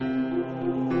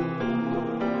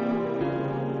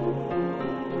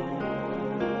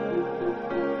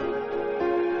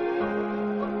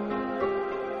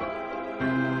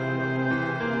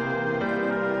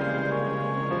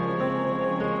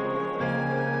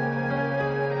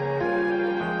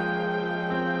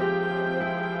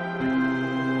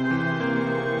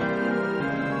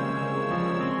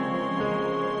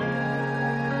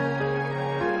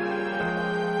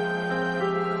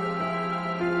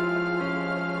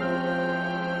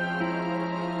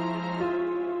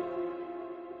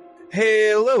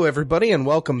Hello, everybody, and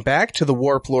welcome back to the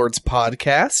Warp Lords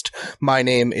podcast. My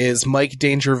name is Mike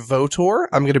Danger Votor.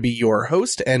 I'm going to be your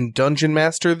host and dungeon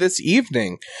master this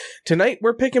evening. Tonight,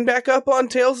 we're picking back up on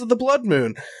Tales of the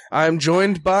Bloodmoon. I'm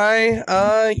joined by,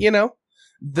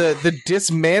 the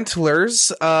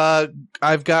dismantlers.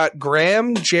 I've got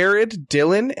Graham, Jared,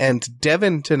 Dylan, and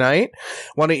Devin tonight.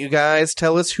 Why don't you guys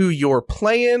tell us who you're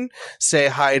playing, say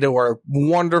hi to our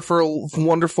wonderful,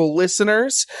 wonderful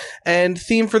listeners, and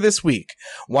theme for this week.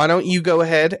 Why don't you go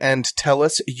ahead and tell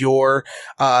us your,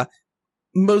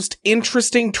 most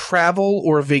interesting travel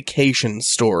or vacation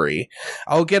story.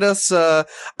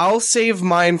 I'll save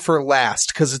mine for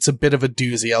last, because it's a bit of a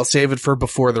doozy. I'll save it for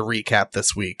before the recap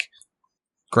this week.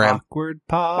 Graham. Awkward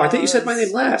pause. Oh, I thought you said my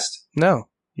name last. No,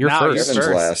 you're first.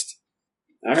 Kevin's last.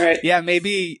 All right. Yeah,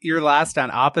 maybe you're last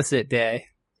on opposite day.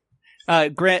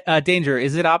 Danger,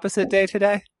 is it opposite day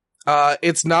today?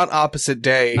 It's not opposite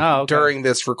day during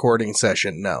this recording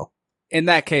session, no. In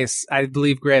that case, I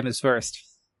believe Graham is first.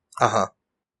 Uh-huh.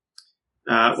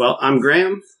 Well, I'm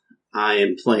Graham. I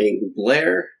am playing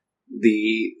Blair,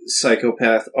 the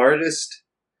psychopath artist,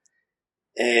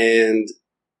 and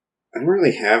I don't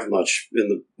really have much in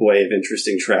the way of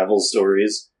interesting travel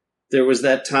stories. There was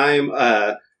that time,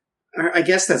 I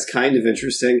guess that's kind of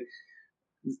interesting.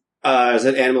 I was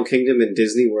at Animal Kingdom in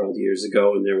Disney World years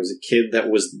ago, and there was a kid that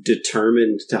was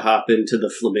determined to hop into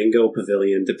the flamingo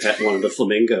pavilion to pet one of the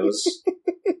flamingos.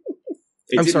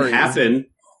 It didn't happen.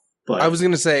 But I was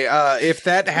going to say, if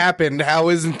that happened, how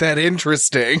isn't that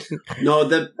interesting? No,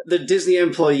 the Disney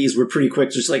employees were pretty quick,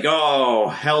 just like, oh,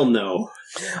 hell no.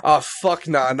 Oh, fuck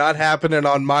nah, not happening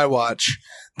on my watch.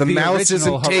 The mouse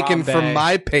isn't taken from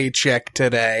my paycheck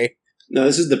today. No,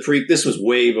 this is this was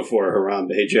way before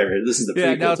Harambe, Jared. This is the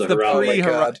prequel to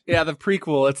Harambe. Yeah, the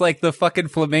prequel. It's like the fucking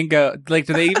flamingo. Like,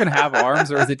 do they even have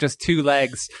arms, or is it just two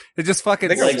legs? They're just fucking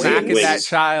smacking that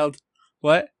child.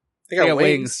 What? They got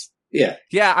wings. Yeah.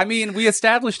 Yeah, I mean, we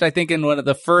established, I think, in one of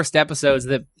the first episodes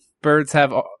that birds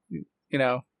have,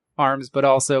 arms, but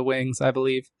also wings, I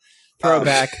believe.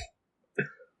 Throwback.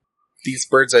 These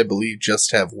birds, I believe,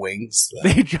 just have wings. Though,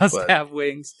 they just have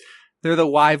wings. They're the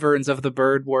wyverns of the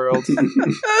bird world.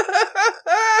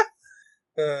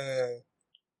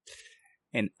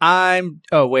 And I'm...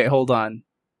 Oh, wait, hold on.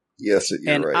 Yes,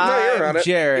 you're and right. I'm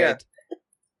Jared. Yeah.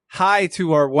 Hi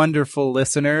to our wonderful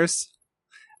listeners.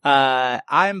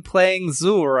 I'm playing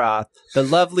Zulroth, the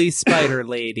lovely spider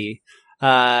lady.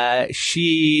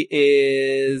 She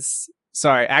is...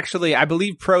 Sorry, actually, I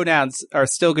believe pronouns are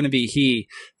still going to be he.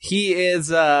 He is,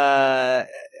 the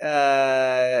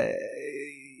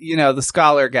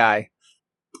scholar guy.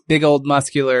 Big old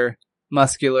muscular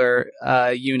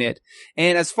unit.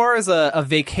 And as far as a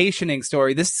vacationing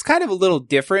story, this is kind of a little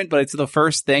different, but it's the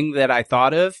first thing that I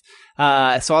thought of.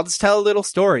 So I'll just tell a little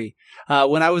story.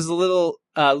 When I was a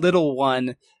little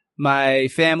one, my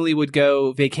family would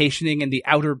go vacationing in the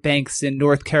Outer Banks in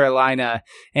North Carolina,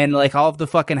 and like all of the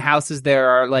fucking houses there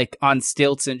are like on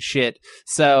stilts and shit.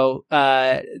 So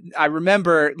I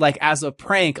remember, like, as a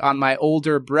prank on my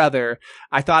older brother,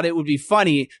 I thought it would be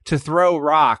funny to throw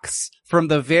rocks from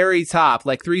the very top,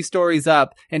 like 3 stories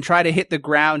up, and try to hit the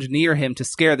ground near him to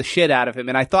scare the shit out of him.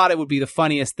 And I thought it would be the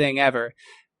funniest thing ever. And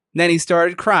then he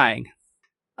started crying.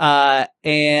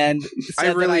 And I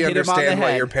really understand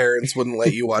why your parents wouldn't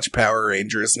let you watch Power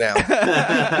Rangers now.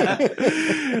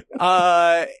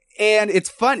 And it's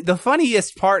fun. The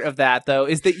funniest part of that, though,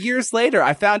 is that years later,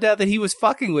 I found out that he was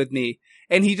fucking with me,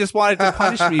 and he just wanted to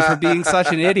punish me for being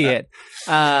such an idiot.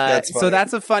 So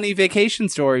that's a funny vacation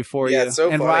story for you, and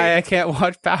funny. Why I can't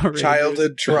watch Power Rangers.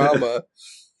 Childhood trauma.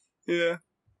 Yeah.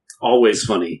 Always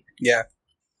funny. Yeah.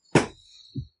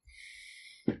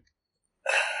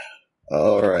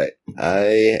 All right.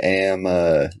 I am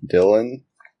Dylan,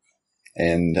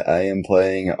 and I am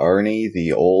playing Arnie,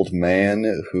 the old man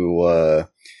who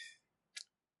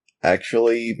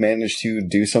actually managed to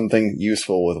do something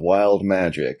useful with wild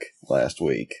magic last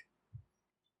week.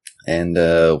 And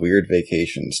weird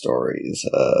vacation stories.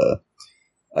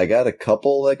 I got a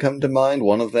couple that come to mind.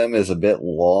 One of them is a bit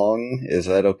long. Is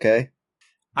that okay?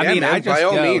 I mean, I just by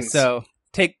all go, means. so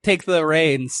take the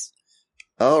reins.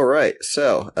 All right,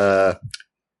 so,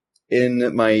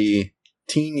 in my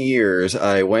teen years,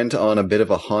 I went on a bit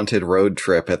of a haunted road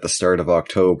trip at the start of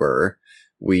October.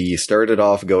 We started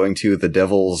off going to the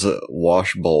Devil's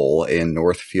Wash Bowl in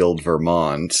Northfield,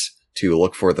 Vermont, to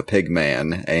look for the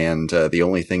Pigman, and the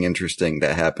only thing interesting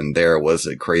that happened there was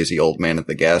a crazy old man at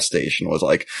the gas station was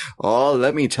like, "Oh,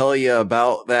 let me tell you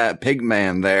about that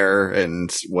Pigman there,"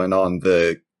 and went on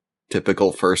the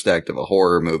typical first act of a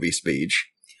horror movie speech.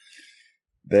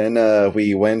 Then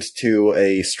we went to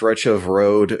a stretch of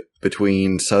road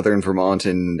between southern Vermont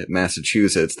and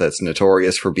Massachusetts that's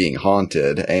notorious for being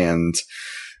haunted, and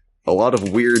a lot of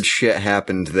weird shit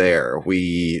happened there.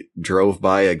 We drove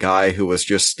by a guy who was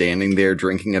just standing there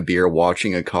drinking a beer,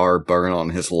 watching a car burn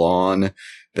on his lawn.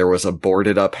 There was a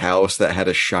boarded up house that had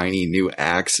a shiny new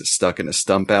axe stuck in a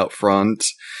stump out front.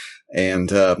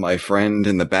 And my friend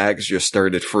in the back just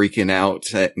started freaking out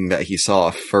saying that he saw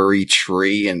a furry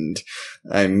tree, and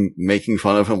I'm making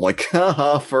fun of him like,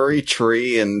 haha, furry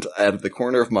tree. And out of the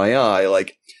corner of my eye,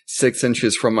 like 6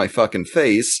 inches from my fucking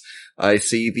face, I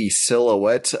see the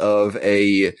silhouette of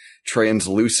a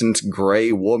translucent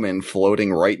gray woman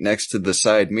floating right next to the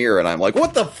side mirror, and I'm like,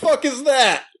 what the fuck is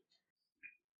that?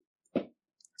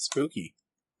 Spooky.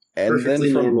 And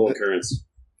perfectly then normal occurrence.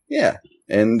 Yeah.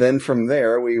 And then from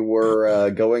there, we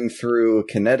were going through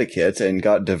Connecticut and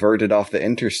got diverted off the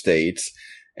interstates,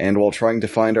 and while trying to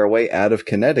find our way out of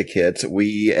Connecticut,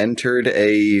 we entered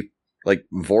a,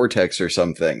 vortex or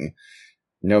something.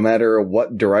 No matter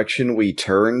what direction we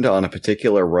turned on a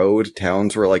particular road,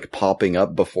 towns were, popping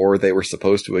up before they were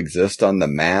supposed to exist on the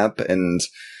map, and,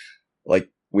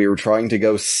 we were trying to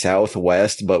go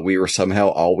southwest, but we were somehow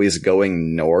always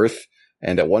going north,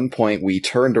 and at one point we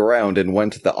turned around and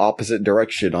went the opposite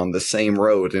direction on the same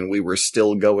road, and we were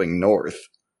still going north.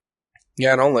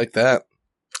 Yeah, I don't like that.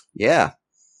 Yeah.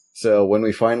 So when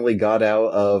we finally got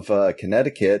out of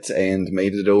Connecticut and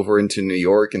made it over into New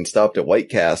York and stopped at White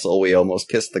Castle, we almost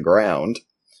kissed the ground.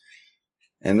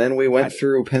 And then we went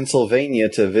through Pennsylvania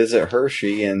to visit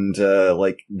Hershey, and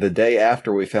the day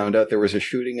after we found out there was a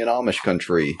shooting in Amish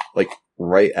country,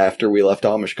 right after we left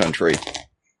Amish country.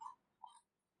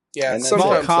 Yeah,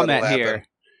 small comment here.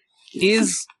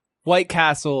 Is White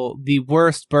Castle the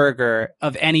worst burger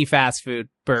of any fast food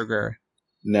burger?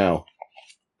 No.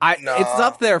 No. It's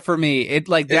up there for me. It's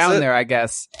down there, I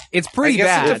guess. It's pretty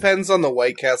bad. It depends on the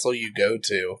White Castle you go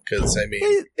to, because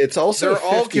it's also they're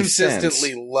all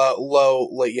consistently low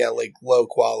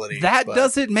quality. That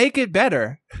doesn't make it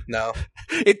better. No,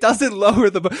 it doesn't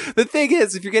lower the thing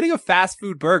is, if you're getting a fast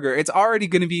food burger, it's already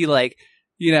going to be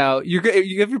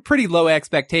you have pretty low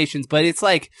expectations. But it's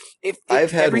if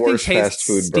I've had worse fast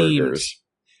food steamed, burgers,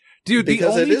 dude.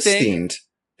 Because the only it is thing, steamed.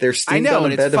 They're steamed I know, on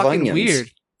and a bed it's of fucking onions.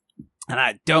 weird. And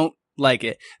I don't like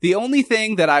it. The only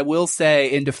thing that I will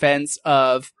say in defense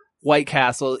of White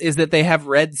Castle is that they have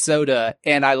red soda,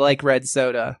 and I like red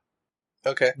soda.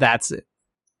 Okay. That's it.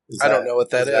 I don't know what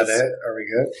that is. Is that it? Are we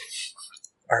good?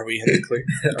 Are we in the clear?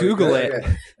 Google it.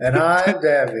 Okay. And I'm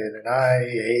Devin, and I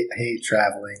hate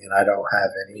traveling, and I don't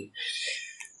have any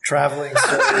traveling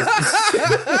stories.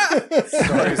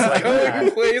 Stories like Going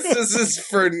that. places is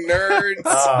for nerds.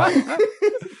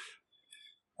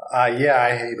 Yeah,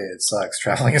 I hate it. It sucks.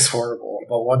 Traveling is horrible.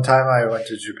 But one time I went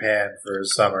to Japan for a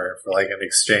summer for an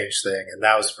exchange thing, and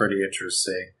that was pretty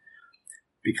interesting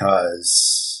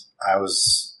because I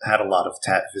had a lot of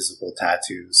visible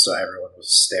tattoos, so everyone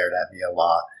stared at me a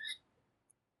lot.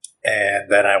 And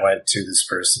then I went to this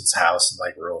person's house in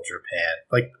rural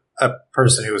Japan, a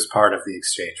person who was part of the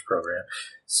exchange program.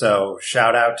 So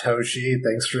shout out Toshi,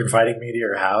 thanks for inviting me to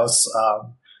your house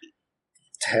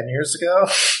 10 years ago.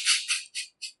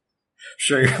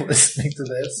 Sure you're listening to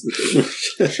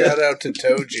this. Shout out to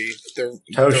Toji,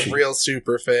 the real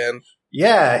super fan.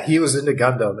 Yeah, he was into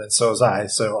Gundam, and so was I,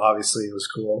 so obviously it was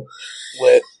cool.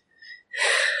 Lit.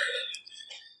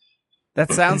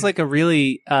 That sounds like a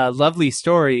really lovely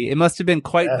story. It must have been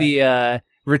quite the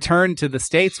return to the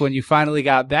States when you finally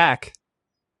got back.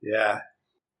 Yeah,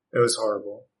 it was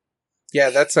horrible. Yeah,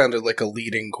 that sounded like a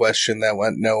leading question that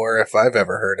went nowhere if I've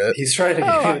ever heard it. He's trying to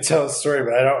get me to tell a story,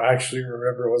 but I don't actually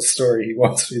remember what story he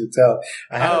wants me to tell.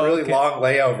 I had a really long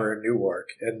layover in Newark,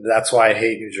 and that's why I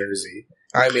hate New Jersey.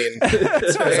 I mean,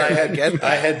 because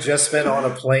I had just been on a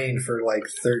plane for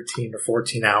 13 or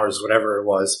 14 hours, whatever it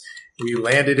was. We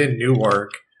landed in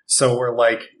Newark, so we're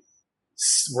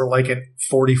in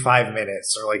 45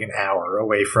 minutes or an hour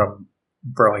away from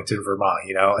Burlington, Vermont,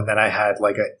 and then I had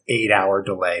an 8-hour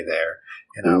delay there,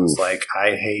 and I was like,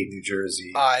 I hate New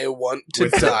Jersey. I want to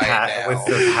die now. With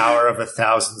the power of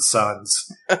 1,000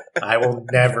 suns. I will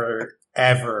never,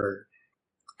 ever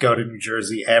go to New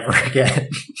Jersey ever again.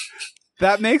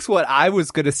 That makes what I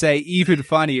was going to say even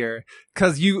funnier,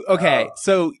 because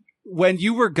so when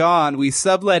you were gone, we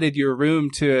subletted your room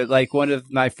to like one of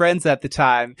my friends at the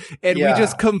time, and we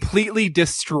just completely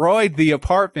destroyed the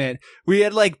apartment. We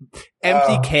had like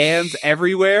empty cans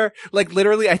everywhere. Like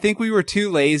literally, I think we were too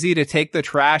lazy to take the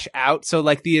trash out, so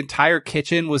like the entire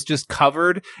kitchen was just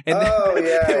covered. And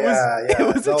it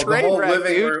was a train wreck,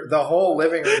 dude. The whole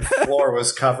living room floor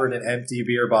was covered in empty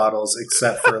beer bottles,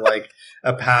 except for like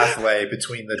a pathway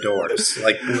between the doors.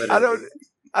 Like literally.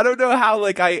 I don't know how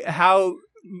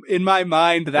in my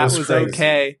mind that was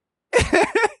okay.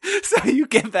 So you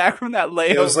get back from that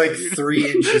layover. It was like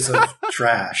 3 inches of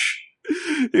trash.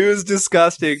 It was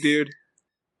disgusting, dude.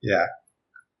 Yeah.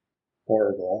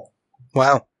 Horrible.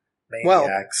 Wow.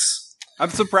 Maniacs. I'm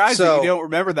surprised that you don't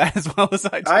remember that as well as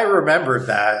I do. I remembered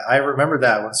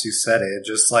that once you said it.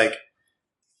 Just like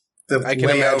I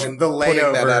can imagine the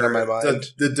layover, that out of my mind.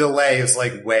 The delay is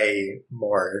like way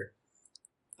more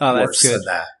worse than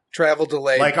that. Travel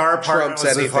delay. Like our apartment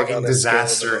trumps was a fucking on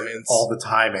disaster all the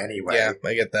time anyway. Yeah,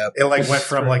 I get that. It like went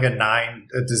from like a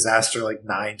disaster like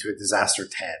 9 to a disaster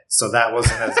 10. So that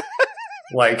wasn't as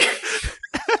like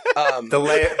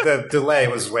the delay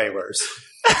was way worse.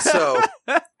 So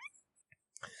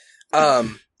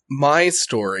my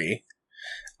story,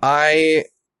 I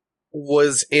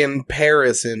was in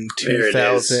Paris in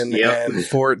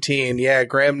 2014. Yep. Yeah,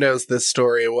 Graham knows this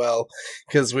story well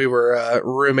because we were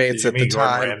roommates at the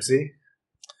time. Ramsay?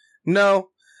 No,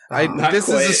 this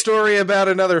is a story about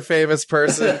another famous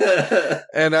person,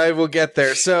 and I will get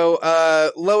there. So,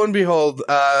 lo and behold,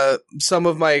 some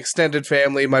of my extended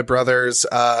family, my brothers,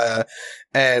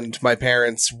 and my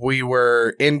parents, we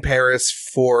were in Paris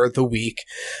for the week.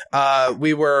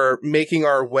 We were making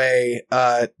our way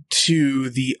to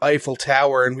the Eiffel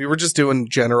Tower, and we were just doing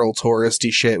general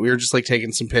touristy shit. We were just like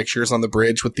taking some pictures on the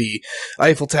bridge with the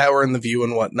Eiffel Tower and the view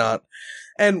and whatnot.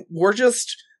 And we're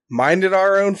just minded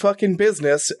our own fucking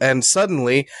business, and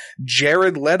suddenly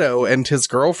Jared Leto and his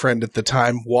girlfriend at the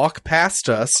time walk past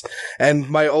us, and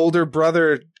my older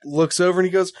brother looks over and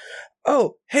he goes,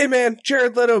 "Oh, hey man,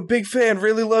 Jared Leto, big fan,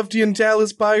 really loved you in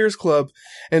Dallas Buyers Club."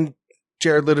 And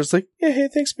Jared Leto's like, "Yeah, hey,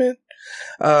 thanks, man."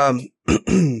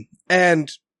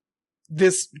 And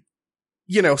this,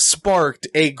 sparked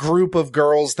a group of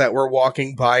girls that were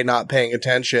walking by not paying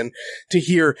attention to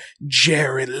hear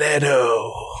Jared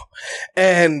Leto.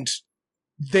 And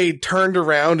they turned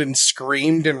around and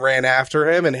screamed and ran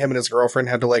after him, and his girlfriend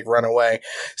had to run away.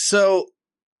 So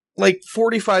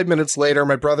 45 minutes later,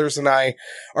 my brothers and I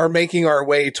are making our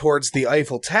way towards the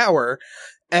Eiffel Tower,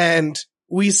 and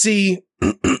we see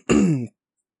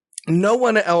no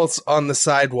one else on the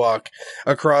sidewalk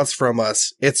across from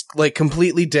us. It's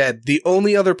completely dead. The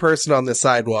only other person on the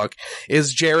sidewalk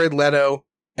is Jared Leto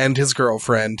and his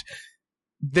girlfriend.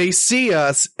 They see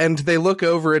us and they look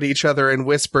over at each other and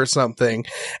whisper something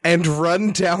and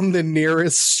run down the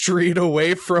nearest street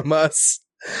away from us.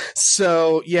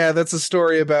 So, yeah, that's a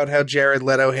story about how Jared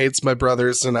Leto hates my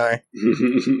brothers and I.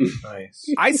 Nice.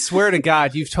 I swear to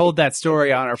God, you've told that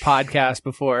story on our podcast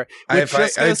before.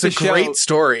 It's a great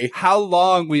story. How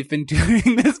long we've been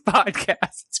doing this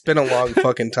podcast. It's been a long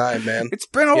fucking time, man. It's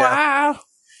been a while.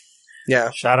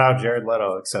 Yeah. Shout out Jared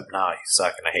Leto, except now you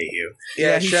suck and I hate you.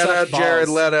 Yeah, shout out Jared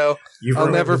Leto. I'll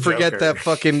never forget that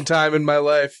fucking time in my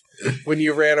life when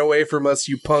you ran away from us,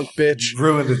 you punk bitch. You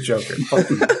ruined the Joker.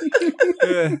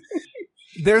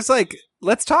 There's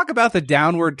let's talk about the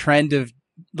downward trend of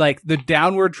the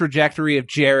downward trajectory of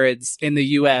Jared's in the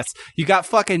US. You got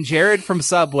fucking Jared from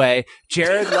Subway,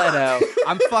 Jared Leto.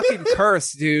 I'm fucking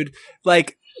cursed, dude.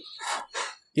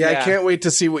 Yeah, I can't wait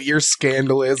to see what your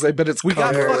scandal is. I bet it's we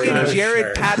got fucking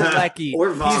Jared Padalecki.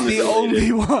 He's the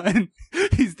only one.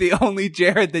 He's the only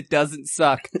Jared that doesn't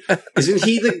suck. Isn't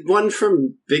he the one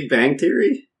from Big Bang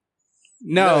Theory?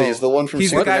 No, he's the one from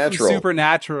Supernatural. Supernatural. The guy from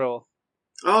Supernatural.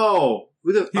 Oh,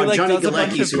 Johnny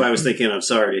Galecki's who I was thinking of.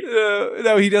 Sorry.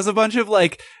 No, he does a bunch of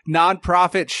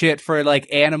nonprofit shit for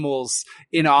animals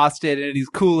in Austin, and he's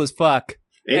cool as fuck.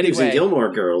 And he was in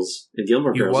Gilmore Girls. He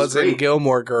was in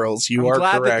Gilmore Girls. I'm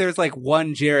glad correct. that there's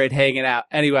one Jared hanging out.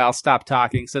 Anyway, I'll stop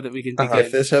talking so that we can begin.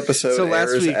 If this episode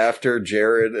airs after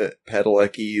Jared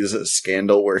Padalecki's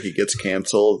scandal where he gets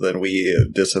canceled, then we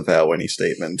disavow any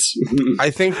statements.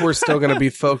 I think we're still going to be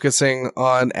focusing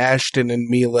on Ashton and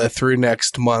Mila through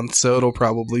next month, so it'll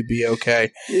probably be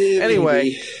okay. Yeah,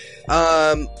 anyway,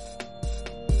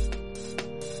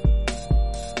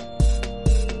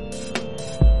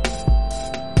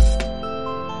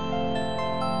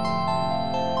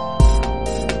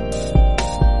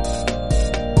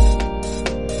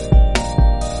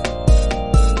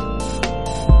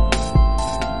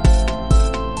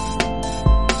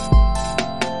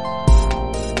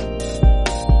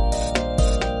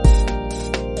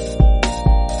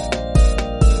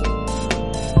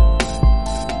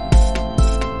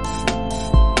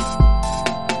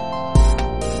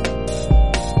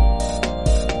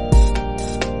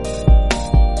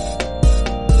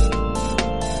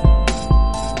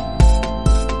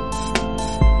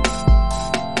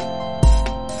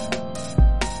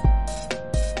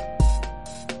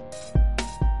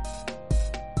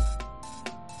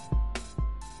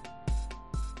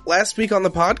 last week on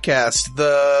the podcast,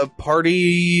 the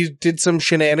party did some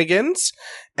shenanigans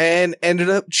and ended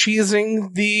up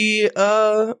cheesing the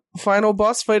final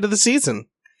boss fight of the season.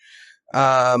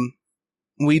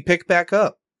 We pick back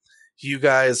up. You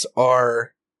guys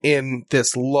are in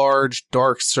this large,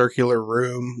 dark, circular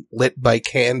room lit by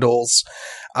candles.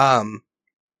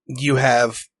 You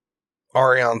have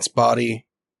Arion's body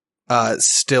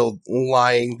still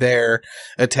lying there,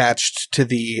 attached to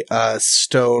the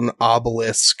stone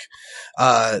obelisk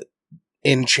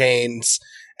in chains,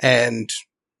 and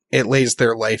it lays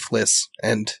there lifeless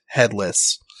and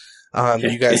headless.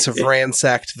 You guys have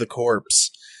ransacked the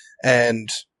corpse, and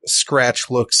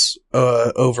Scratch looks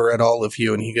over at all of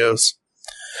you, and he goes,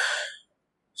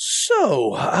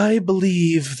 "So, I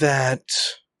believe that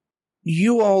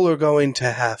you all are going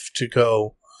to have to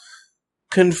go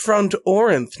confront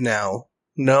Orinth now,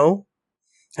 no?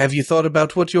 Have you thought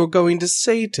about what you're going to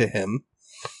say to him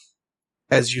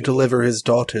as you deliver his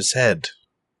daughter's head?"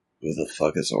 Who the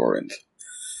fuck is Orinth?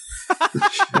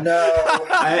 No.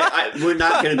 We're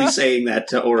not going to be saying that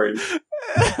to Orin.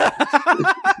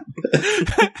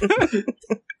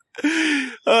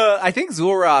 I think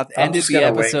Zulroth ended the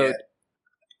episode.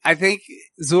 I think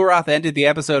Zulroth ended the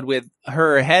episode with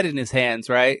her head in his hands,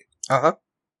 right? Uh-huh.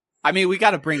 I mean, we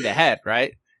got to bring the head,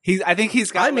 right? I think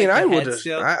he's got. I mean, like, I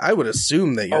would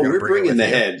assume that you're. We're bringing the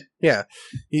head. Yeah,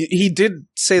 he did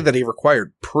say that he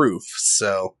required proof.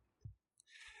 So,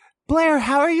 Blair,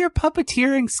 how are your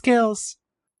puppeteering skills?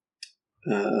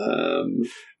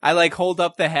 I like hold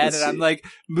up the head and I'm like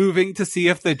moving to see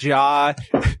if the jaw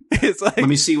is like. Let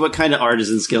me see what kind of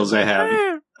artisan skills I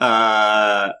have.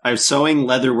 I'm sewing,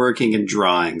 leatherworking, and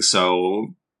drawing,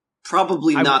 so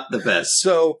probably not the best.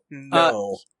 So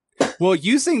no. Well,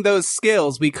 using those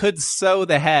skills, we could sew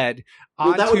the head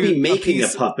onto that would be making a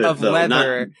puppet of though,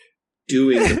 leather. not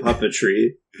doing the puppetry.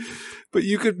 But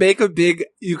you could make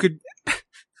you could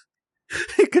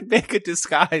make a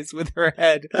disguise with her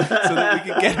head so that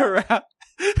we could get her out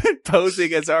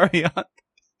posing as Arion.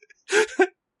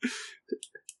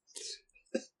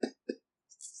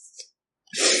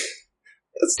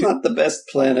 That's not the best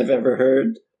plan I've ever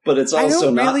heard, but it's also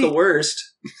not the worst.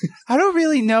 I don't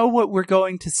really know what we're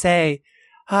going to say.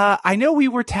 I know we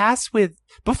were tasked with,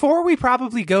 before we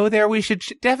probably go there, we should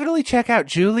definitely check out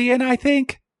Julian, I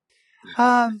think.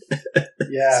 Yeah.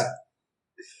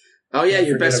 Oh yeah,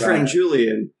 your best friend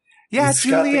Julian. Yeah, He's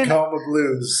Julian. got the coma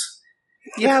blues.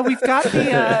 Yeah, we've got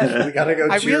the. We gotta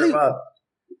go cheer him up.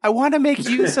 I want to make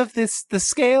use of the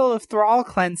scale of thrall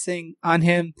cleansing on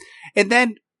him, and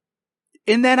then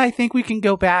I think we can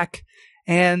go back,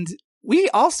 and we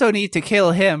also need to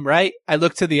kill him, right? I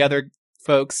look to the other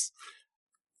folks.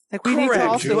 Like we need to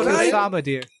also kill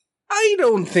Samadir. I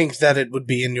don't think that it would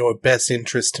be in your best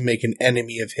interest to make an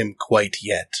enemy of him quite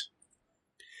yet.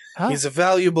 Huh? He's a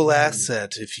valuable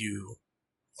asset if you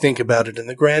think about it in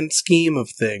the grand scheme of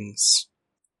things.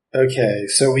 Okay,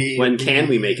 so when can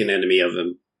we make an enemy of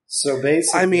him? So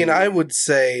basically, I mean, I would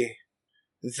say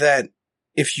that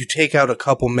if you take out a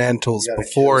couple mantles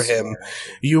before him,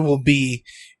 you will be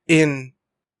in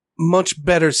much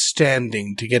better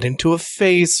standing to get into a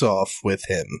face-off with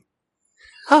him.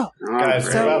 Oh, guys,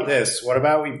 what about this? What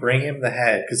about we bring him the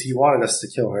head? Because he wanted us to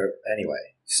kill her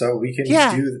anyway. So we can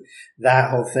do that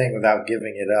whole thing without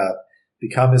giving it up,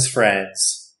 become his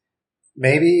friends.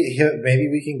 Maybe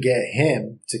we can get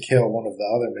him to kill one of the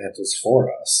other mantles for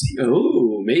us.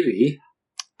 Ooh, maybe.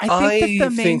 I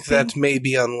think that may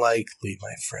be unlikely,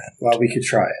 my friend. Well, we could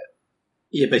try it.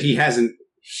 Yeah, but he hasn't.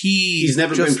 He's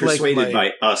never been persuaded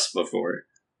by us before.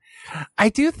 I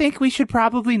do think we should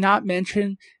probably not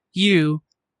mention you.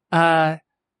 I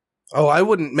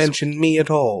wouldn't mention me at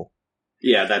all.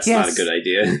 Yeah, that's not a good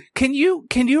idea. Can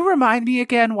you remind me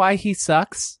again why he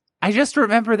sucks? I just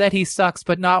remember that he sucks,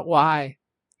 but not why.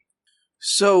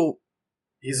 So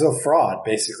he's a fraud,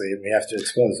 basically, and we have to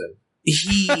expose him.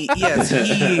 He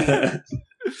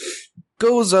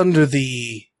goes under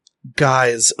the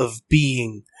guise of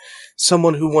being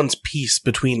someone who wants peace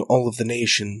between all of the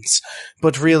nations,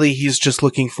 but really he's just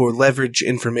looking for leverage,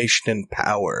 information, and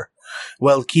power,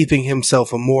 while keeping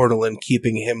himself immortal and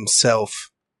keeping himself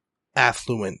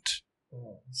affluent.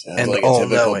 Sounds and like a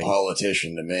typical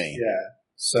politician to me. Yeah,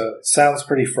 so it sounds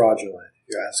pretty fraudulent, if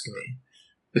you're asking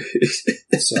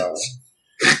me. So...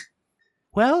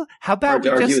 Well, how about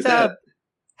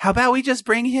we just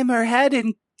bring him her head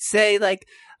and say, like,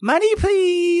 money,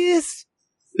 please?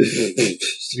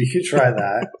 We could try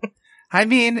that. I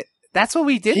mean, that's what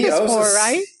we did this for,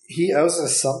 right? He owes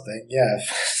us something, yeah.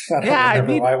 I don't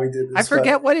remember why we did this. I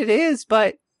forget what it is,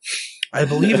 but... I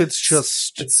believe it's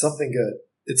just... It's something good.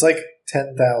 It's like $10,000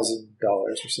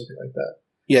 or something like that.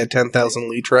 Yeah,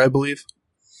 10,000 litra, I believe.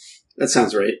 That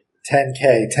sounds right.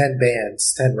 10K, 10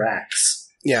 bands, 10 racks.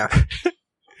 Yeah.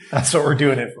 That's what we're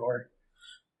doing it for.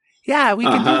 Yeah, we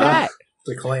can do that.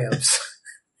 The clams.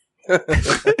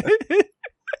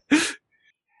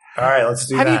 All right, let's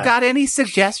do Have that. you got any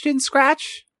suggestions,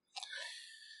 Scratch?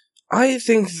 I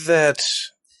think that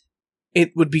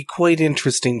it would be quite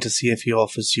interesting to see if he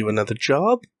offers you another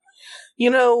job.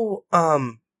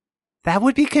 That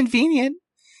would be convenient.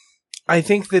 I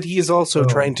think that he is also Oh.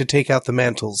 trying to take out the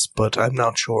mantles, but I'm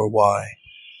not sure why.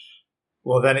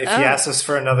 Well, then if he asks us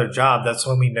for another job, that's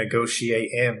when we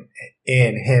negotiate him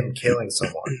killing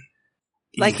someone.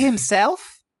 Like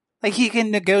himself? Like he can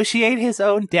negotiate his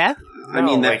own death? I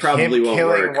mean, that like probably him won't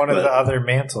killing work. one of but- the other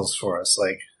mantles for us.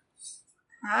 Like,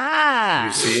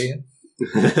 you see?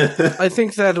 I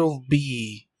think that'll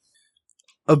be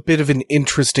a bit of an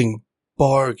interesting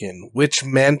bargain. Which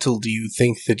mantle do you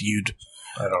think that you'd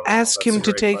I don't know. ask That's him a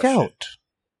to great take question. out?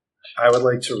 I would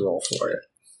like to roll for it.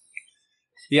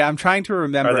 Yeah, I'm trying to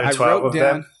remember. Are there I 12 wrote of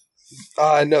down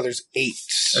them? No, there's 8.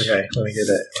 Okay, let me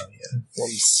get it. 1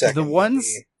 second. the ones.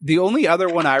 The only other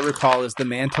one I recall is the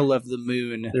Mantle of the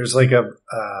Moon. There's like a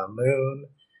moon.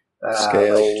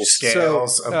 Scales.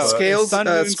 Scales. Oh, a book. Scales, Sun,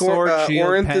 moon, sword, shield,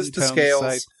 Orinth pen, is the tome, scales.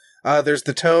 scythe. There's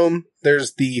the tome,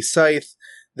 there's the scythe,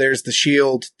 there's the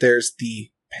shield, there's the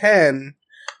pen,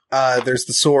 there's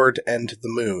the sword, and the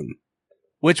moon.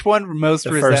 Which one most The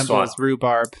first resembles one.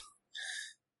 rhubarb?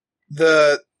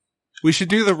 We should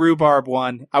do the rhubarb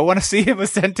one. I want to see him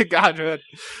ascend to godhood.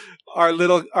 I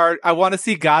want to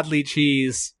see godly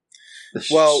cheese.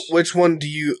 Well, which one,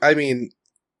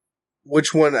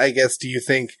 I guess, do you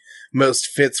think most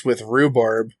fits with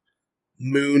rhubarb?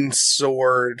 Moon,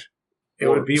 sword, It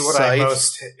would be what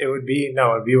scythe? It would be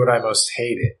what I most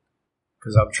hated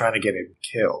because I'm trying to get him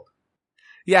killed.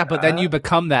 Yeah, but then you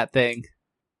become that thing.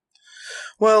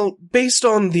 Well, based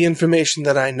on the information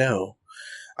that I know,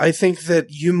 I think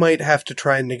that you might have to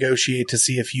try and negotiate to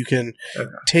see if you can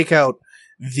take out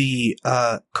the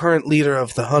current leader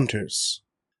of the Hunters.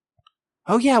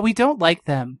 Oh yeah, we don't like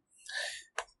them.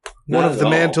 One Not of at the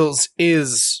all. mantles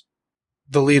is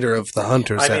the leader of the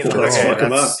Hunters, I mean, after let's all. look him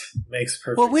that up. makes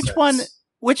perfect Well, which sense.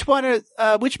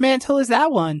 which mantle is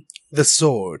that one? The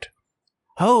sword.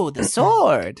 Oh, the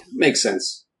sword. Makes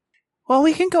sense. Well,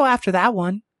 we can go after that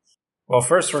one. Well,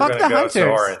 first we're Fuck going to the go to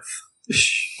hunters. Orinth.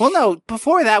 Well, no,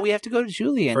 before that we have to go to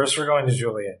Julian. First we're going to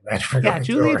Julian. Then we're Yeah, going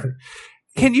Julian.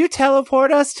 Can you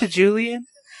teleport us to Julian?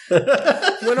 to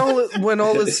Orinth. When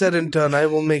all is said and done, I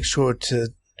will make sure to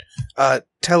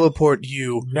teleport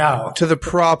you No. to the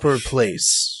proper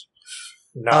place.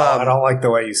 No, I don't like the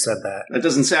way you said that. That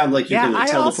doesn't sound like you're Yeah, going I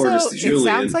to teleport also. us to Julian.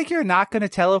 It sounds like you're not going to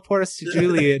teleport us to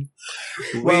Julian.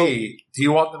 Well- Wait, do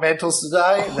you want the mantles to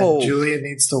die? Oh. Then Julian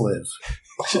needs to live.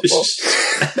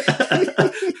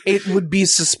 It would be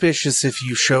suspicious if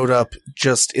you showed up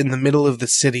just in the middle of the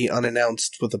city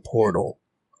unannounced with a portal.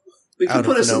 We out can of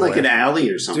put us in like nowhere. an alley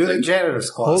or Do the something. janitor's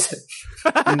closet.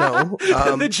 No,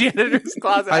 the janitor's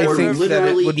closet. I Or think that it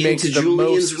literally would make into the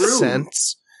Julian's most room.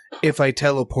 sense if I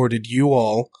teleported you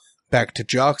all back to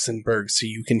Joxenberg so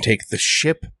you can take the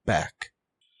ship back.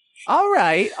 All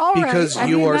right. Because I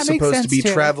you mean, are that makes supposed to sense, be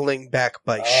too. traveling back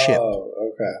by ship. Oh,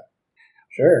 okay.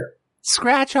 Sure.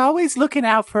 Scratch always looking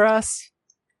out for us.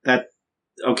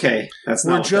 Okay, that's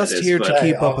We're not what just that is, here but- to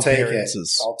keep I'll up take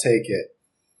appearances. it. I'll take it.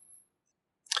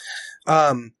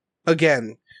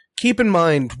 Again, keep in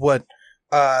mind what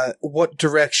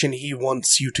direction he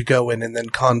wants you to go in, and then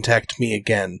contact me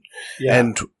again, Yeah.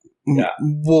 and Yeah.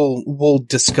 we'll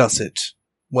discuss it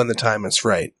when the time is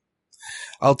right.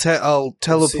 I'll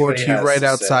teleport he you has right to say.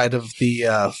 outside of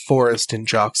the forest in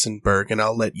Joxenberg, and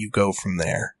I'll let you go from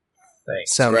there.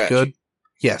 Thanks. Sound Scratch. good? Sounds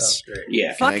Yes. great.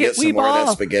 Yeah. Can I Fuck get it, some we more of that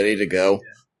ball. spaghetti to go?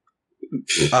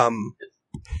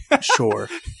 Sure.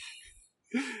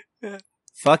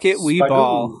 Fuck it, we Spagoo.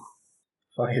 ball.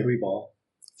 Fuck it, we ball.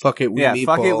 Fuck it, we Yeah, meatball.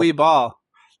 fuck it, we ball.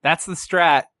 That's the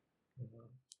strat.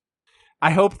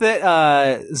 I hope that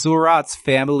Zurat's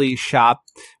family shop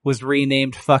was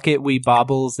renamed Fuck It, We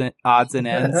Bobbles and Odds and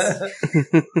Ends.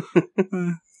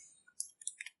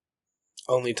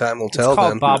 Only time will It's tell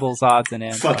called then. Bobbles, Odds and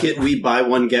Ends. Fuck it, we buy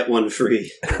one, get one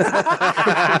free.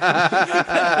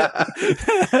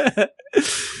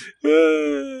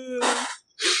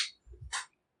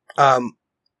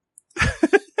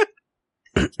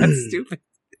 That's stupid.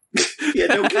 Yeah,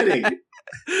 no kidding.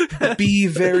 Be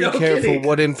very No careful kidding.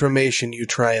 what information you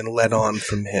try and let on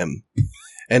from him.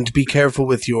 And be careful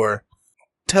with your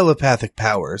telepathic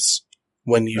powers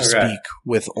when you Okay. speak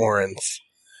with Orinth.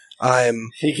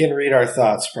 He can read our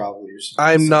thoughts, probably. or something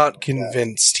I'm not like that.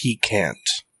 convinced he can't.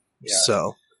 Yeah.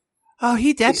 So, Oh, he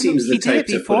He definitely seems the did type it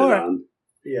to put it before. on.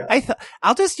 Yeah.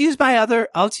 I'll just use my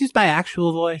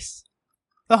actual voice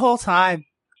the whole time.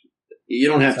 You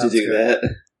don't have Sounds to do good.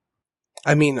 that.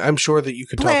 I mean, I'm sure that you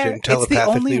could talk Blair, to him it's the only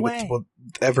telepathically with way.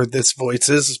 whatever this voice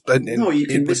is, and No, you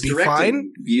can it would be misdirect fine.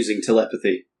 him using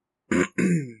telepathy.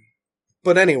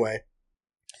 But anyway,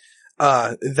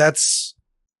 I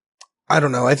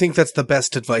don't know. I think that's the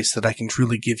best advice that I can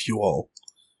truly give you all,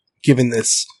 given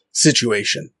this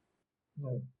situation.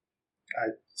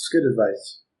 It's good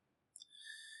advice.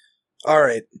 All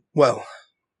right. Well,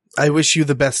 I wish you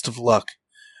the best of luck.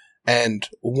 And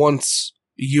once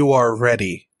you are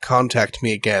ready, contact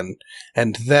me again,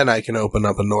 and then I can open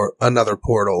up another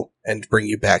portal and bring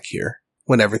you back here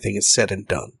when everything is said and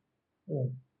done.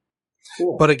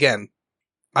 Cool. But again,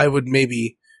 I would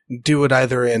maybe do it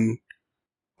either in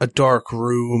a dark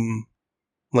room,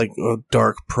 like a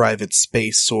dark private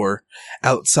space, or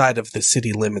outside of the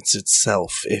city limits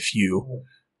itself if you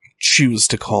choose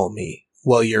to call me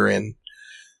while you're in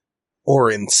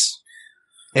Orin's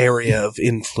area of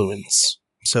influence,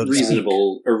 so to speak.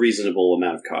 A reasonable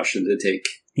amount of caution to take.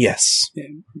 Yes.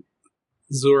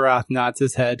 Zurath nods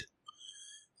his head.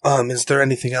 Is there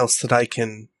anything else that I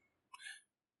can...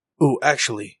 Ooh,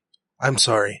 actually, I'm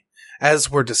sorry.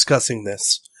 As we're discussing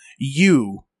this,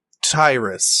 you,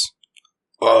 Tyrus,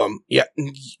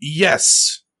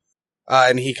 yes.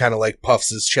 And he kind of like puffs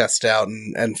his chest out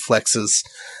and flexes,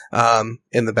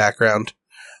 in the background.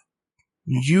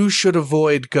 You should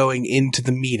avoid going into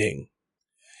the meeting.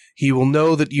 He will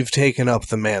know that you've taken up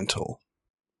the mantle.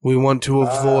 We want to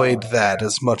avoid that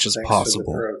as much as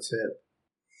possible. Thanks for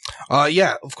the pro tip.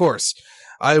 Yeah, of course.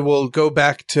 I will go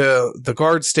back to the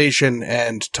guard station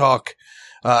and talk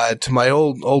to my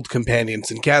old companions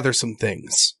and gather some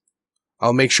things.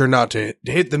 I'll make sure not to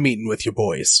hit the meeting with you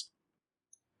boys.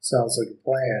 Sounds like a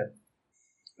plan.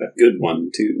 A good one,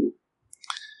 too.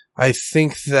 I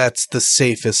think that's the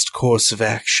safest course of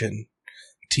action,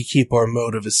 to keep our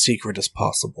motive as secret as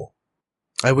possible.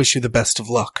 I wish you the best of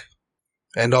luck,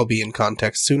 and I'll be in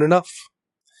contact soon enough.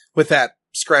 With that,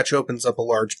 Scratch opens up a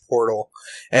large portal,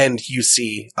 and you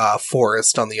see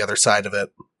Forest on the other side of it.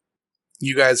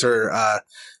 You guys are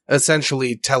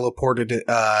essentially teleported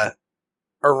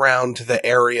around the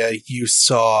area you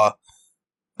saw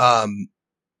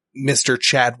Mr.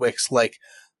 Chadwick's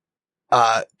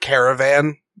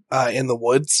caravan in the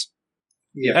woods.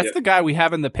 Yeah, That's the guy we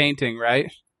have in the painting,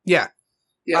 right? Yeah.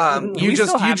 yeah. You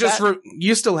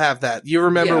still have that. You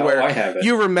remember where I have it.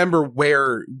 you remember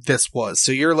where this was.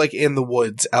 So you're like in the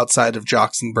woods outside of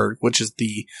Joxenberg, which is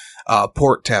the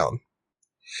port town.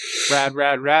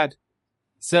 Rad.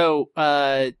 So,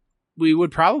 we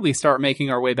would probably start making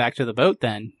our way back to the boat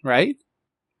then, right?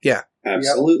 Yeah.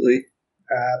 Absolutely.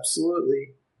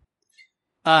 Absolutely.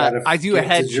 I do a Get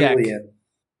head to check. Julian.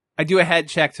 I do a head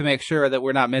check to make sure that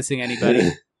we're not missing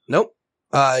anybody. Nope.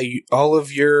 All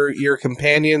of your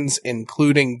companions,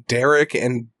 including Derek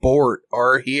and Bort,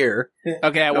 are here.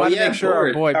 Okay, I want to make sure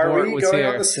our boy Are Bort we was going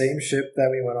here. on the same ship that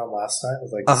we went on last time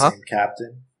with the same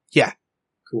captain? Yeah.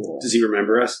 Cool. Does he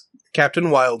remember us? Captain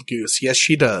Wild Goose. Yes,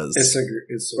 she does.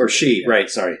 It's Or she, yeah. right,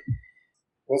 sorry.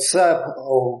 What's up,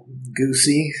 oh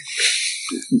Goosey?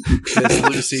 Miss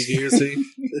Lucy Goosey.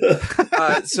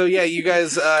 So yeah, you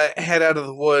guys head out of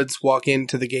the woods, walk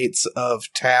into the gates of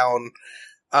town,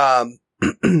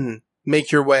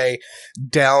 make your way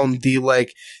down the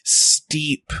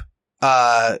steep,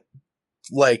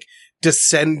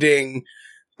 descending,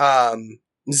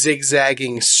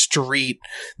 zigzagging street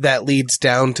that leads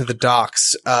down to the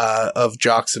docks of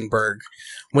Joxenberg.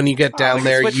 When you get down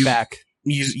there, switchback.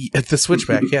 you at the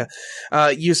switchback, yeah.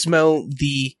 You smell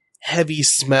the heavy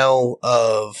smell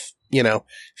of,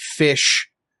 fish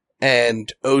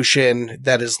and ocean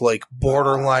that is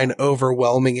borderline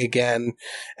overwhelming again.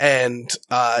 And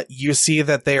you see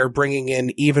that they are bringing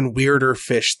in even weirder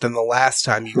fish than the last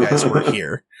time you guys were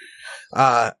here.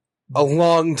 A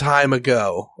long time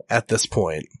ago at this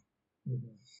point.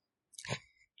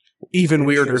 Even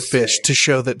weirder fish to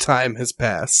show that time has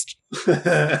passed. Would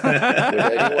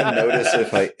anyone notice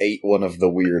if I ate one of the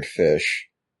weird fish?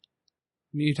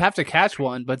 You'd have to catch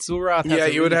one, but Zurath has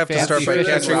a you would really have to fancy start by fish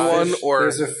catching rod. one, or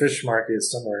There's a fish market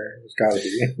somewhere. There's gotta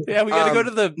be. Yeah, we gotta go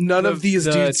to the. None of these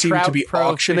dudes seem to Trout be Pro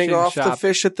auctioning fishing off the shop.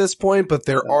 fish at this point, but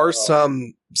there are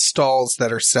some stalls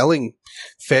that are selling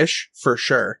fish for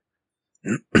sure.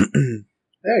 There you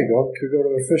go. Could go to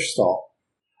a fish stall.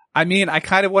 I mean, I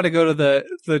kind of want to go to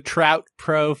the Trout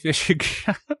Pro fishing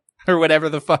shop or whatever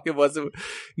the fuck it was.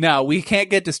 No, we can't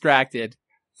get distracted.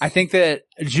 I think that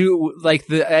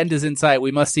the end is in sight.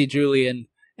 We must see Julian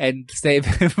and save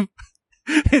him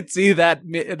and see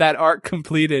that arc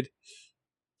completed.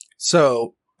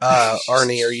 So,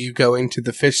 Arnie, are you going to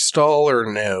the fish stall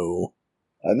or no?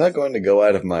 I'm not going to go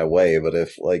out of my way, but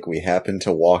if, like, we happen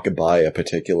to walk by a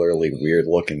particularly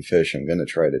weird-looking fish, I'm going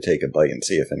to try to take a bite and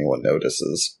see if anyone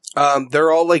notices.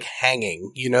 They're all, like,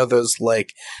 hanging. You know those,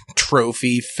 like,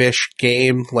 trophy fish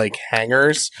game, like,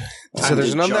 hangers? So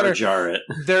there's none that are... jar it.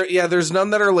 There's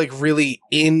none that are, like, really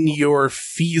in your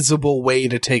feasible way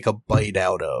to take a bite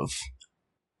out of.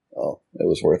 Oh, it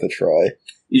was worth a try.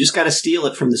 You just gotta steal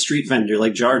it from the street vendor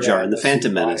like Jar Jar in the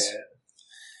Phantom Menace.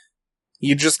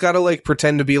 You just gotta, like,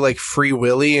 pretend to be, like, Free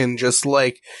Willy and just,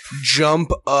 like,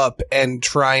 jump up and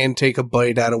try and take a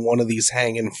bite out of one of these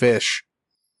hanging fish.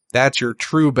 That's your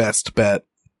true best bet.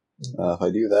 If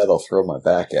I do that, I'll throw my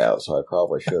back out, so I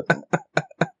probably shouldn't.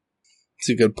 It's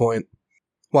a good point.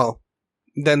 Well,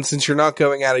 then since you're not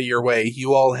going out of your way,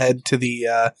 you all head to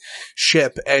the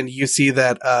ship, and you see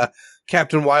that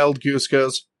Captain Wild Goose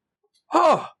goes,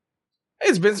 "Oh,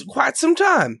 it's been quite some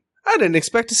time. I didn't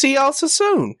expect to see y'all so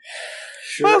soon.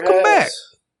 Sure Welcome has. back.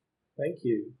 Thank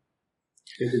you.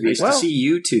 Good to be Nice to see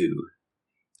you two.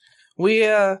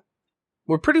 We're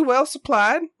pretty well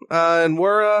supplied, and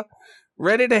we're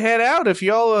ready to head out if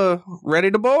y'all are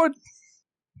ready to board."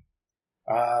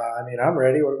 I mean, I'm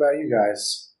ready. What about you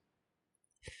guys?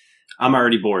 I'm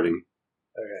already boarding.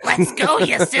 Okay. Let's go,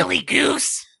 you silly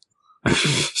goose.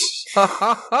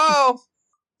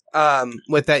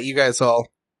 With that, you guys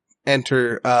all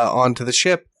enter onto the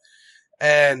ship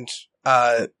and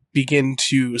begin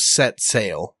to set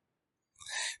sail.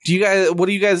 What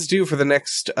do you guys do for the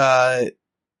next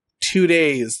 2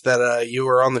 days that you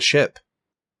are on the ship?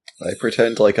 I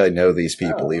pretend like I know these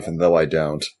people, even though I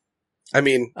don't. I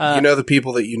mean, you know the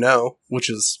people that you know, which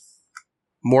is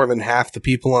more than half the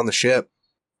people on the ship.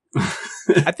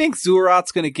 I think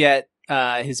Zulrat's going to get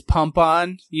his pump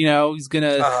on. You know, he's going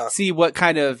to see what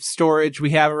kind of storage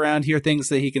we have around here, things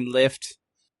that he can lift.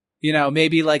 You know,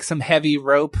 maybe like some heavy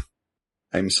rope.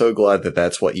 I'm so glad that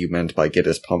that's what you meant by get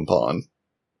his pump on.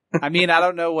 I mean, I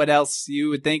don't know what else you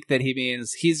would think that he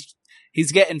means. He's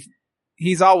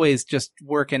always just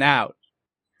working out.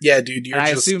 Yeah, dude, you're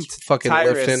just fucking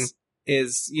Tyrus lifting.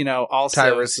 Is, you know, also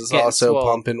Tyrus is also swole.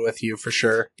 pumping with you for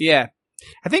sure. Yeah.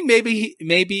 I think maybe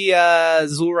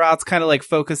Zulrat's kind of like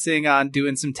focusing on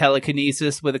doing some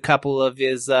telekinesis with a couple of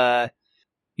his, clackers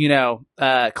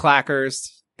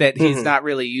that he's not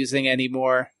really using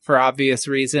anymore for obvious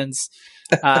reasons.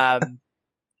 But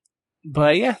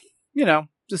yeah, you know,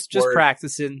 just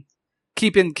practicing,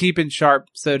 keeping sharp,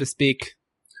 so to speak.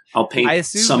 I'll paint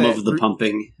some of the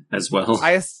pumping as well.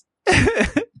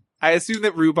 I assume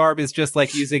that Rhubarb is just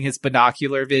like using his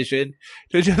binocular vision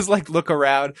to just like look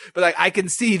around, but like I can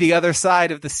see the other side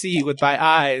of the sea with my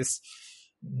eyes.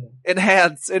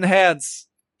 Enhance. I'm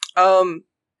can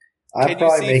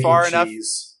you see far enough?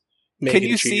 Can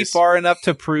you see far enough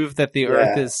to prove that the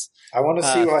Earth is? I want to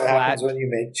see what flat? happens when you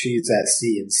make cheese at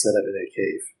sea instead of in a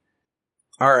cave.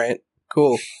 All right,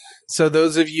 cool. So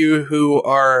those of you who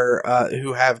are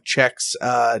who have checks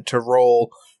to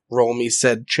roll me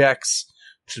said checks.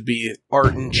 Should be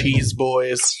Art and Cheese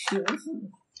boys.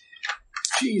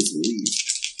 Cheese leave.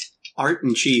 Art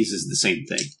and cheese is the same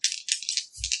thing.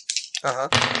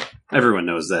 Everyone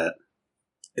knows that.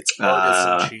 It's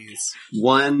artisan cheese.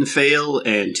 1 fail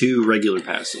and 2 regular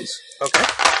passes. Okay.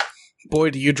 Boy,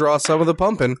 do you draw some of the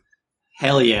pumping.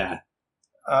 Hell yeah.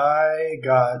 I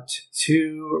got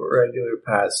 2 regular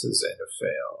passes and a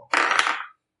fail.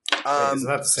 Wait, is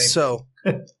that the same? So,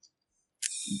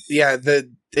 yeah,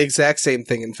 the exact same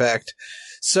thing, in fact.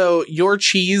 So your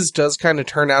cheese does kind of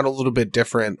turn out a little bit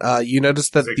different. You notice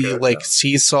that the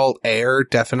sea salt air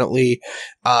definitely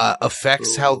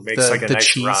affects how the nice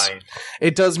cheese. Rind.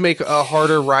 It does make a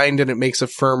harder rind, and it makes a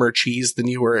firmer cheese than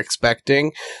you were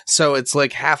expecting. So it's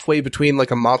like halfway between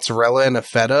like a mozzarella and a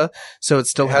feta. So it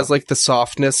still has like the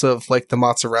softness of like the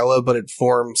mozzarella, but it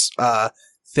forms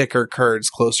thicker curds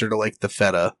closer to like the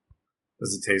feta.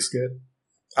 Does it taste good?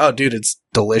 Oh, dude, it's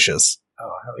delicious.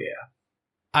 Oh, hell yeah.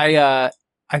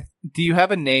 Do you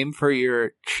have a name for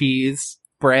your cheese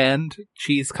brand,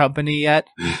 cheese company yet?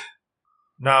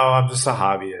 No, I'm just a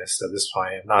hobbyist at this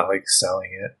point. I'm not like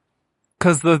selling it.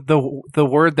 Because the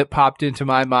word that popped into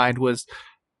my mind was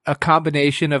a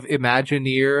combination of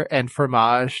Imagineer and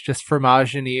fromage, just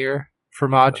Fromagineer.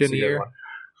 What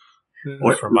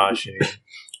Fromagineer?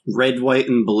 Red, white,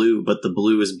 and blue, but the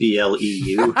blue is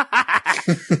BLEU.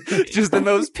 Just the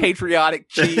most patriotic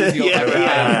cheese you'll ever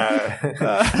have.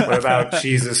 What about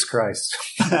Jesus Christ?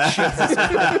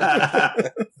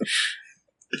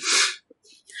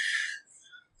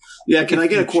 Yeah, can I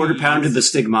get a quarter pound of the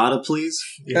stigmata, please?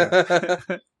 Yeah.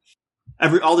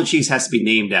 All the cheese has to be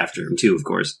named after him, too, of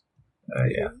course.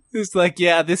 Yeah. It's like,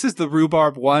 yeah, this is the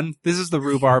rhubarb 1. This is the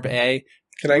rhubarb A.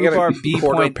 Can I get Rhubarb a B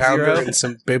quarter point pounder 0. and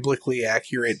some biblically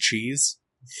accurate cheese?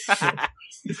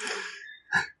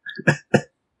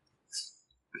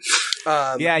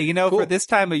 Yeah, cool. for this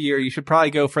time of year, you should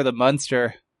probably go for the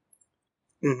Munster.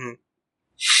 Mhm.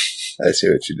 I see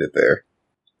what you did there.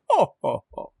 Oh.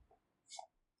 All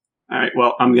right,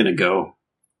 well, I'm going to go.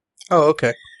 Oh,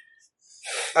 okay.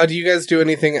 Do you guys do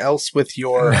anything else with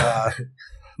your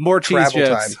More cheese travel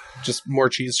jokes. time? Just more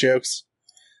cheese jokes?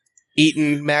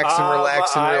 Eating, maxing,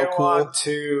 relaxing, real cool? I want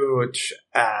to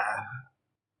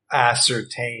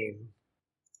ascertain.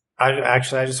 I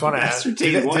just want to ask.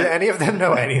 Ascertain what? Did any of them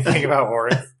know anything about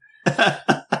Orin?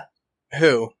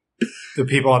 Who? The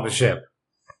people on the ship.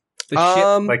 The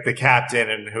ship. Like the captain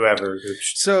and whoever.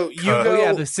 So you Oh, go,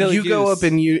 yeah, the silly you go goose. up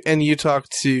and you talk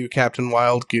to Captain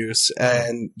Wild Goose,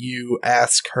 and you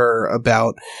ask her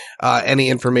about any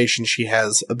information she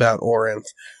has about Orinth.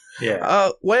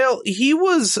 Yeah. Well, he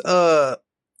was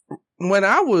when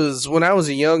I was a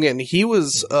youngin', he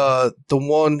was the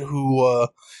one who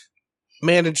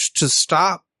managed to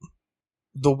stop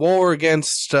the war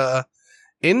against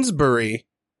Innsbury.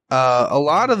 A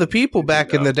lot of the people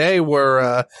back in the day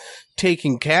were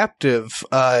taken captive,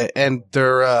 and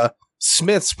their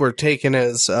smiths were taken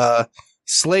as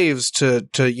slaves to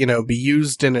be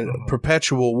used in a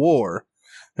perpetual war.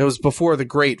 It was before the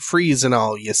Great Freeze and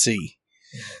all, you see.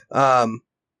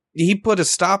 He put a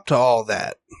stop to all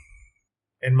that.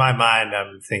 In my mind,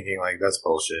 I'm thinking like that's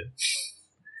bullshit.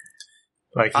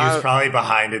 Like he was probably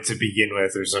behind it to begin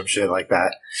with, or some shit like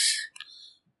that.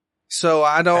 So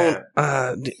I don't.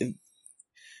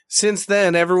 Since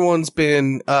then, everyone's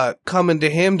been coming to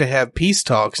him to have peace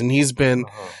talks, and he's been,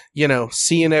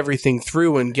 seeing everything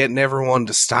through and getting everyone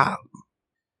to stop.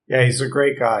 Yeah, he's a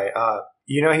great guy.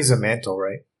 He's a mantle,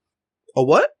 right? A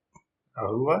what?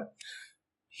 Who? What?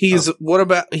 He's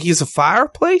a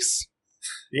fireplace?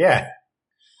 Yeah.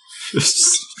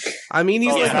 I mean,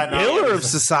 he's like a pillar of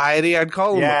society. I'd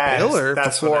call him a pillar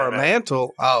before a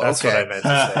mantle. Oh, that's okay. what I meant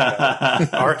to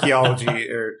say. Archaeology,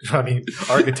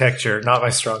 architecture, not my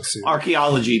strong suit.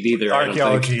 Archaeology, neither.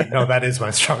 Archaeology, no, that is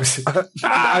my strong suit.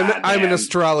 I'm an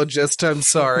astrologist. I'm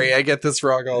sorry. I get this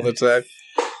wrong all the time.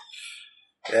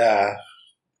 Yeah.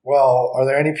 Well, are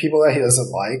there any people that he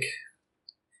doesn't like?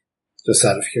 Just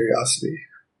out of curiosity.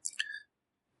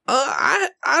 I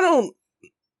don't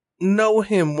know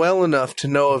him well enough to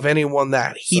know of anyone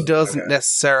that he doesn't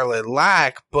necessarily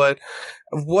like, but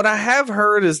what I have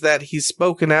heard is that he's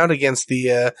spoken out against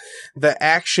the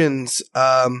actions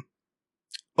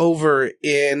over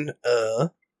in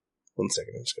 1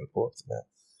 second, I'm just gonna pull up the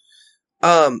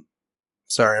map.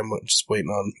 Sorry, I'm just waiting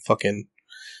on fucking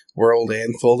World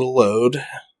Anvil to load.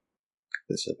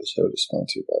 This episode is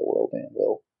sponsored by World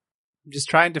Anvil. I'm just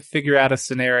trying to figure out a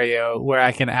scenario where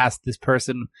I can ask this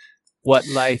person what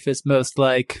life is most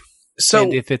like,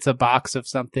 and if it's a box of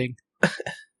something.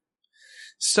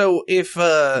 So if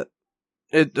what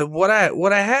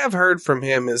I have heard from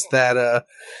him is that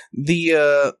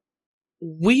the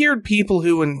weird people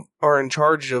who are in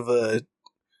charge of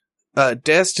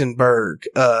Destinburg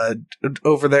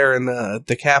over there in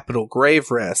the capital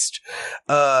Graverest,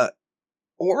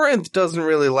 Orinth doesn't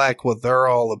really like what they're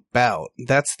all about.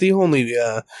 That's the only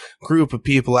group of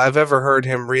people I've ever heard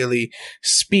him really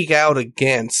speak out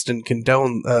against and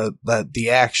condone the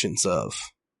actions of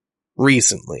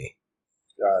recently.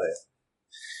 Got it.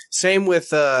 Same with,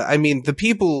 the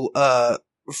people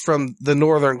from the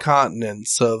northern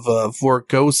continents of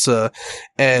Vorgosa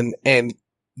and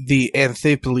the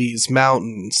Anthipales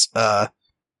Mountains,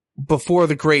 before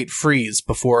the Great Freeze,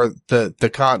 before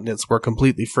the continents were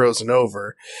completely frozen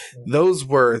over. Those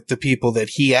were the people that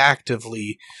he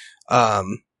actively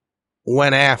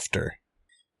went after.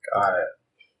 Got it.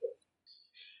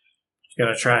 I'm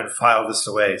going to try and file this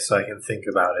away so I can think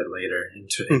about it later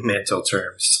in mental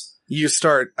terms. You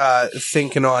start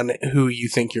thinking on who you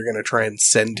think you're going to try and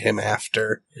send him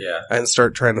after. Yeah. And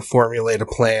start trying to formulate a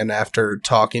plan after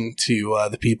talking to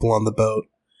the people on the boat.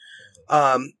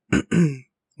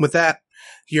 With that,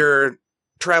 your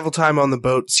travel time on the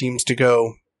boat seems to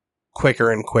go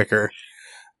quicker and quicker.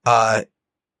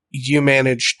 You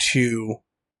manage to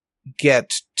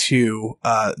get to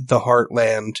the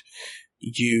Heartland.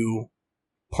 You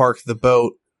park the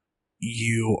boat.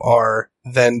 You are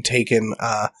then taken,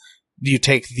 you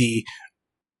take the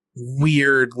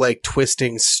weird, like,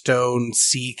 twisting stone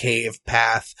sea cave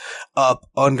path up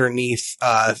underneath,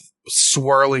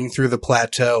 swirling through the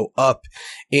plateau up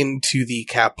into the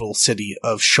capital city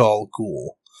of Shal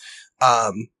Ghul.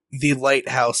 the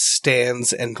lighthouse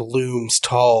stands and looms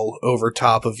tall over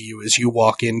top of you as you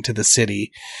walk into the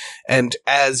city. And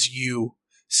as you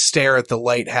stare at the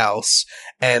lighthouse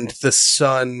and the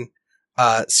sun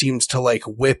seems to like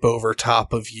whip over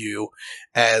top of you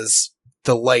as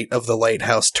the light of the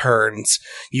lighthouse turns,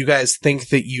 you guys think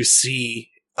that you see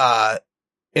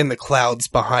in the clouds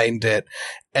behind it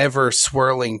ever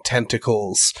swirling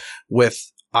tentacles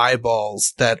with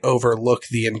eyeballs that overlook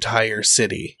the entire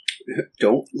city.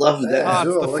 Don't love that. Oh,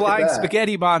 it's the Look at flying that.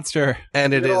 spaghetti monster.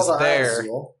 And it Look at all is the eyes, there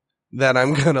Zool. that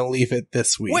I'm gonna leave it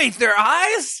this week. Wait, their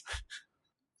eyes?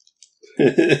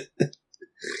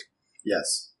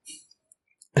 Yes.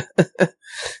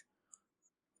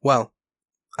 Well,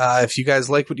 if you guys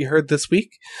like what you heard this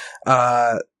week,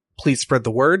 please spread the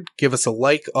word. Give us a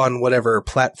like on whatever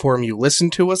platform you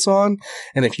listen to us on.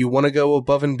 And if you want to go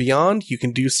above and beyond, you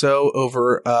can do so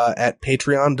over at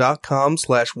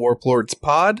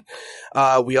patreon.com/warplordspod.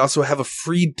 We also have a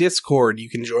free Discord. You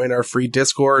can join our free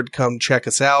Discord. Come check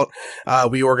us out.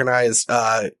 We organize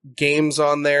games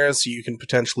on there, so you can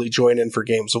potentially join in for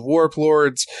games of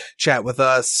Warplords, chat with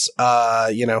us,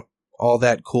 all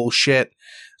that cool shit.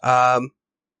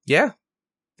 Yeah.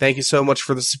 Thank you so much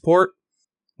for the support.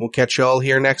 We'll catch you all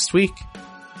here next week.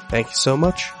 Thank you so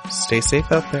much. Stay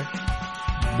safe out there.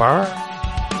 Bye.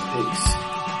 Peace.